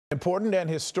important and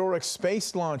historic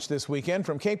space launch this weekend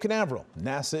from Cape Canaveral.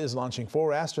 NASA is launching 4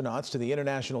 astronauts to the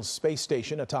International Space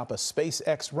Station atop a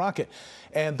SpaceX rocket.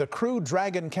 And the Crew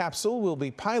Dragon capsule will be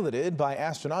piloted by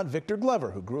astronaut Victor Glover,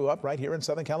 who grew up right here in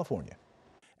Southern California.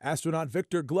 Astronaut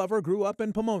Victor Glover grew up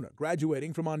in Pomona,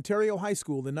 graduating from Ontario High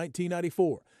School in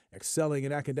 1994. Excelling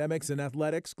in academics and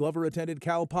athletics, Glover attended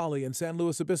Cal Poly in San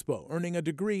Luis Obispo, earning a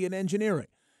degree in engineering.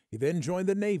 He then joined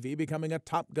the Navy, becoming a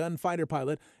Top Gun fighter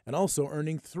pilot and also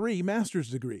earning 3 master's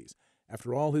degrees.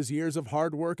 After all his years of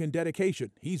hard work and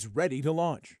dedication, he's ready to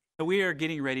launch. We are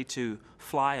getting ready to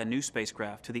fly a new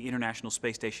spacecraft to the International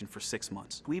Space Station for 6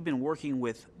 months. We've been working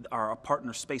with our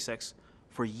partner SpaceX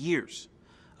for years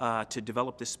to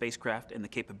develop this spacecraft and the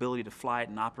capability to fly it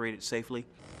and operate it safely.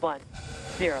 1,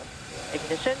 0,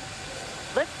 ignition,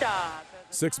 liftoff.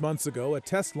 6 months ago, a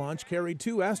test launch carried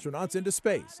 2 astronauts into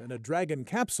space, and a Dragon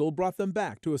capsule brought them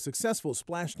back to a successful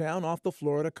splashdown off the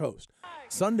Florida coast.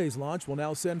 Sunday's launch will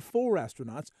now send 4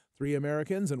 astronauts, 3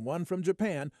 Americans and 1 from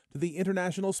Japan, to the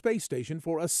International Space Station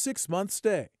for a 6-month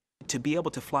stay. To be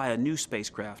able to fly a new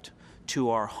spacecraft to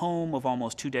our home of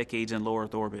almost 2 decades in low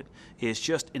Earth orbit is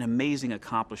just an amazing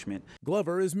accomplishment.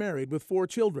 Glover is married with 4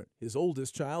 children. His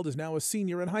oldest child is now a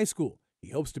senior in high school.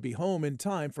 He hopes to be home in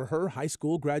time for her high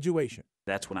school graduation.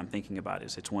 That's what I'm thinking about,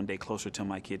 is it's one day closer to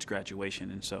my kid's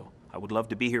graduation, and so I would love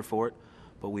to be here for it,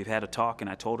 but we've had a talk, and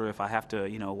I told her if I have to,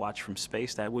 watch from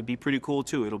space, that would be pretty cool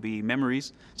too. It'll be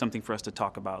memories, something for us to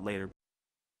talk about later.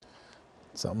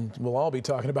 Something we'll all be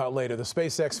talking about later. The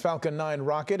SpaceX Falcon 9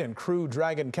 rocket and Crew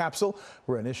Dragon capsule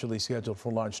were initially scheduled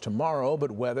for launch tomorrow, but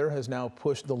weather has now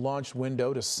pushed the launch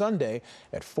window to Sunday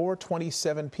at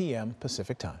 4:27 p.m.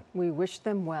 Pacific time. We wish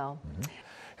them well.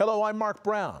 Hello, I'm Mark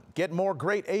Brown. Get more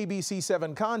great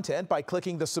ABC7 content by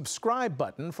clicking the subscribe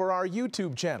button for our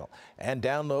YouTube channel, and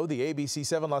download the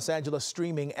ABC7 Los Angeles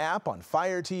streaming app on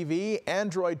Fire TV,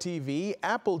 Android TV,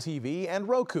 Apple TV, and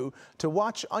Roku to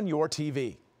watch on your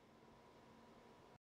TV.